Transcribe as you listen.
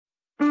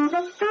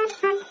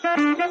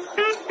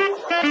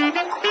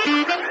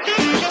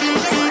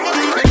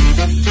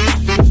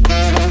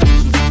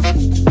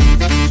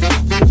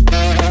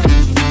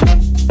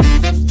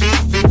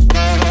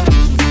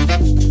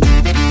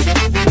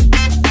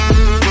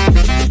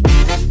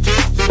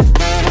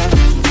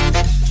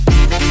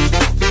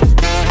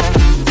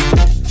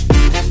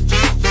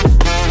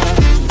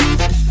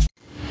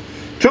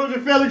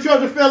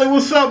Trojan family,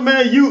 what's up,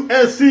 man?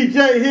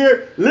 USCJ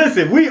here.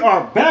 Listen, we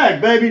are back,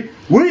 baby.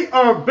 We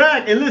are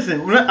back. And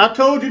listen, I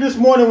told you this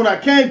morning when I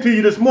came to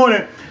you this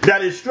morning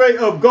that it's straight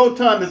up go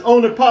time. It's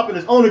on and popping.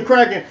 It's on and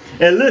cracking.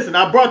 And listen,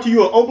 I brought to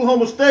you an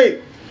Oklahoma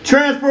State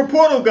transfer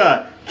portal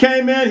guy.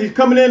 Came in. He's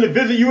coming in to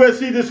visit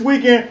USC this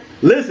weekend.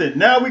 Listen,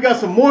 now we got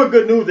some more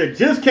good news that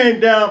just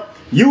came down.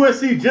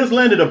 USC just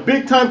landed a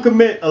big-time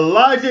commit,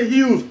 Elijah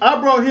Hughes. I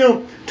brought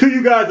him to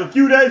you guys a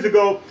few days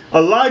ago.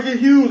 Elijah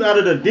Hughes out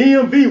of the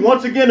DMV,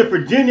 once again, the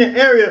Virginia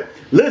area.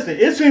 Listen,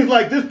 it seems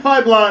like this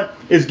pipeline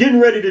is getting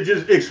ready to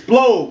just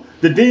explode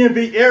the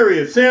DMV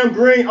area. Sam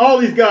Green, all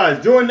these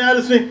guys, Jordan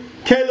Addison,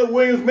 Caleb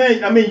Williams,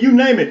 man, I mean, you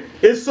name it.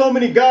 It's so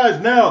many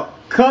guys now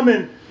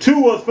coming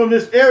to us from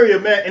this area,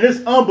 man, and it's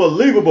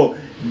unbelievable.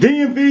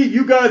 DMV,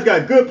 you guys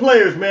got good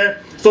players, man.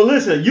 So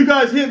listen, you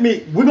guys hit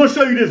me. We're going to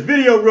show you this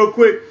video real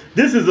quick.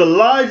 This is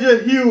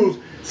Elijah Hughes,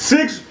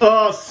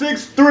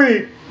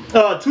 6'3",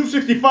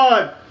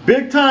 265,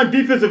 big-time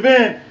defensive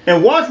end.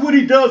 And watch what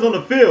he does on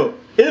the field.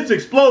 It's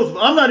explosive.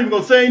 I'm not even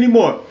going to say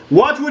anymore.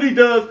 Watch what he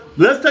does.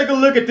 Let's take a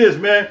look at this,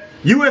 man.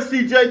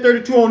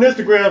 USCJ32 on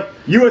Instagram,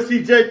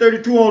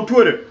 USCJ32 on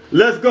Twitter.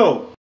 Let's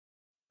go.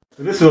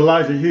 So this is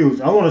Elijah Hughes.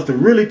 I want us to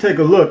really take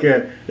a look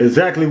at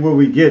exactly what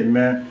we're getting,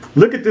 man.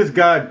 Look at this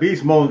guy,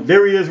 beast mode.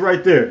 There he is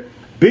right there.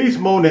 Beast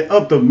mode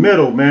up the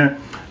middle, man.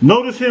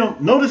 Notice him.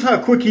 Notice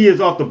how quick he is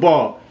off the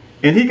ball.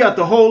 And he got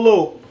the whole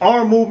little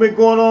arm movement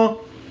going on.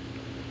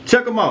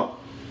 Check him out.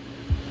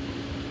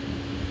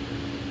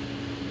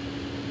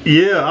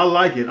 Yeah, I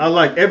like it. I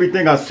like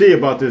everything I see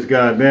about this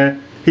guy,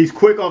 man. He's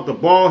quick off the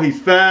ball.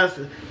 He's fast.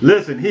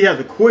 Listen, he has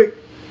a quick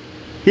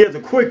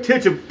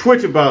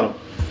twitch about him.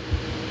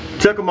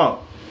 Check him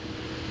out.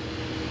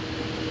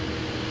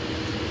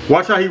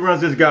 Watch how he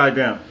runs this guy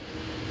down.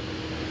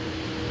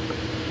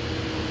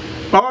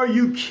 Are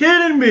you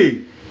kidding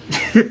me?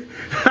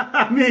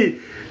 I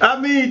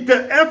mean,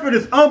 the effort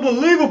is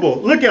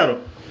unbelievable. Look at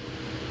him.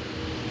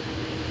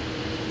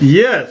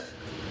 Yes.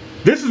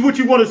 This is what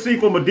you want to see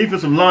from a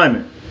defensive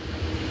lineman.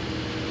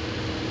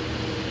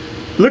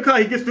 Look how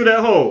he gets through that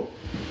hole.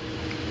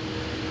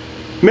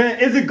 Man,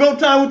 is it go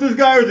time with this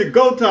guy or is it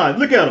go time?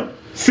 Look at him.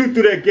 Shoot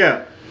through that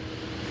gap.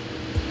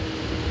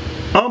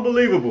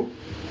 Unbelievable.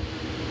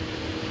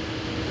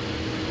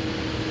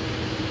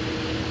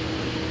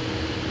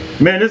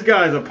 Man, this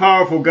guy is a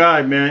powerful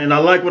guy, man, and I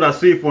like what I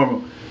see from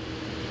him.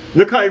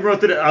 Look how he runs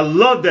through that. I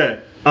love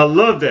that. I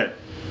love that.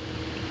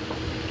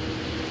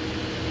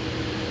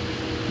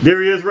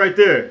 There he is right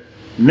there.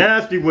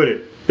 Nasty with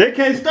it. They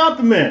can't stop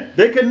the man.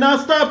 They cannot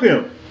stop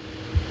him.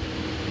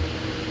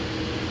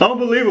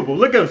 Unbelievable.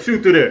 Look at him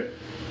shoot through there.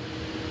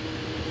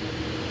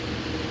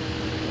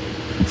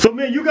 So,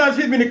 man, you guys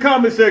hit me in the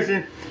comment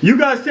section. You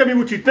guys tell me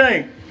what you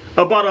think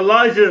about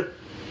Elijah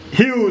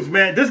Hughes,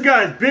 man. This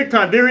guy is big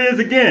time. There he is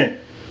again.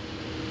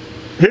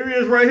 Here he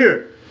is right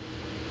here.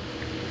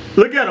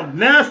 Look at him.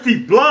 Nasty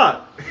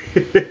block.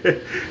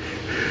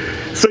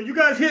 So you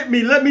guys hit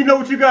me. Let me know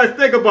what you guys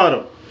think about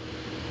him.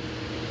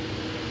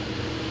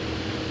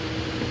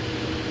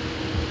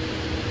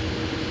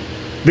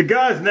 The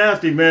guy's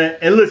nasty, man.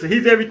 And listen,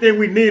 he's everything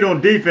we need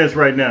on defense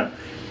right now.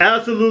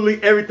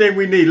 Absolutely everything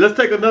we need. Let's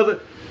take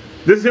another.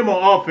 This is him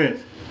on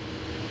offense.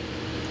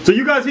 So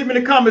you guys hit me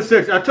in the comment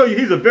section. I told you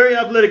he's a very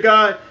athletic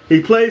guy.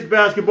 He plays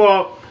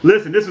basketball.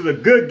 Listen, this is a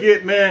good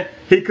get, man.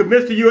 He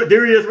commits to you.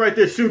 There he is right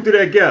there shooting through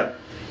that gap.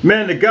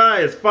 Man, the guy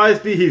is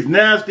feisty. He's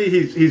nasty.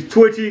 He's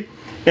twitchy.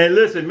 And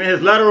listen, man,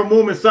 his lateral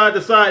movement side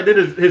to side, then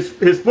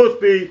his foot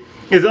speed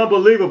is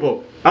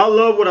unbelievable. I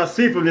love what I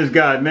see from this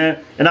guy, man.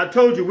 And I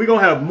told you, we're going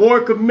to have more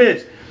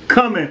commits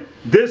coming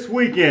this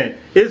weekend.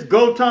 It's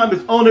go time.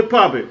 It's on and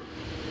popping.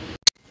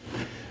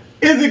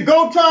 Is it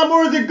go time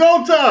or is it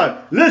go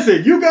time?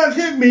 Listen, you guys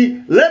hit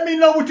me. Let me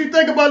know what you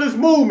think about this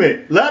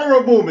movement.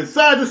 Lateral movement,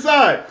 side to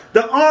side,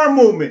 the arm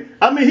movement.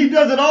 I mean, he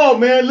does it all,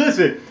 man.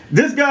 Listen,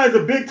 this guy is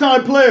a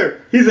big-time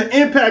player. He's an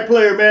impact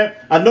player, man.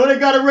 I know they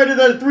got it rated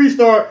as a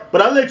 3-star,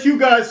 but I let you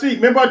guys see.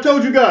 Remember, I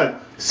told you guys,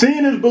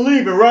 seeing is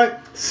believing, right?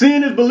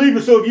 Seeing is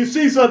believing. So if you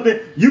see something,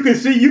 you can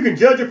see, you can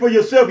judge it for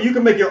yourself. You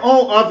can make your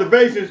own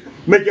observations,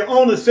 make your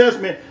own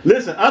assessment.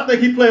 Listen, I think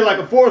he played like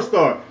a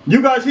 4-star.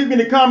 You guys hit me in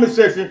the comment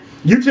section.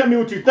 You tell me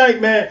what you think,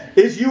 man.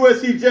 It's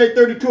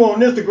USCJ32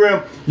 on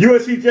Instagram,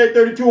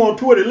 USCJ32 on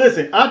Twitter.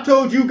 Listen, I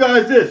told you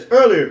guys this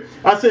earlier.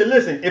 I said,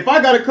 listen, if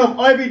I got to come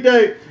every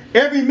day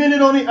Every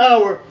minute on the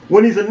hour,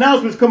 when these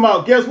announcements come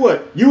out, guess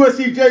what?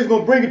 USCJ is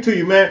going to bring it to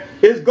you, man.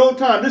 It's go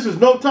time. This is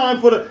no time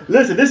for the...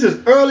 Listen, this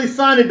is early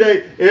signing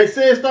day. They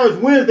say it starts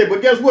Wednesday,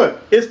 but guess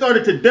what? It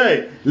started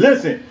today.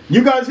 Listen,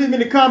 you guys hit me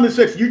in the comment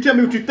section. You tell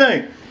me what you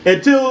think.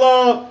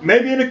 Until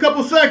maybe in a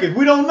couple seconds.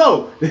 We don't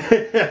know.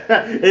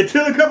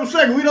 Until a couple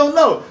seconds. We don't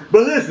know.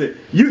 But listen,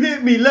 you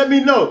hit me. Let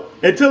me know.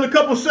 Until a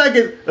couple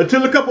seconds.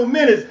 Until a couple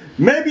minutes.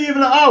 Maybe even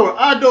an hour.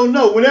 I don't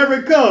know. Whenever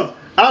it comes,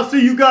 I'll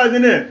see you guys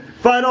in there.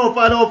 Fight on,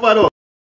 fight on, fight on.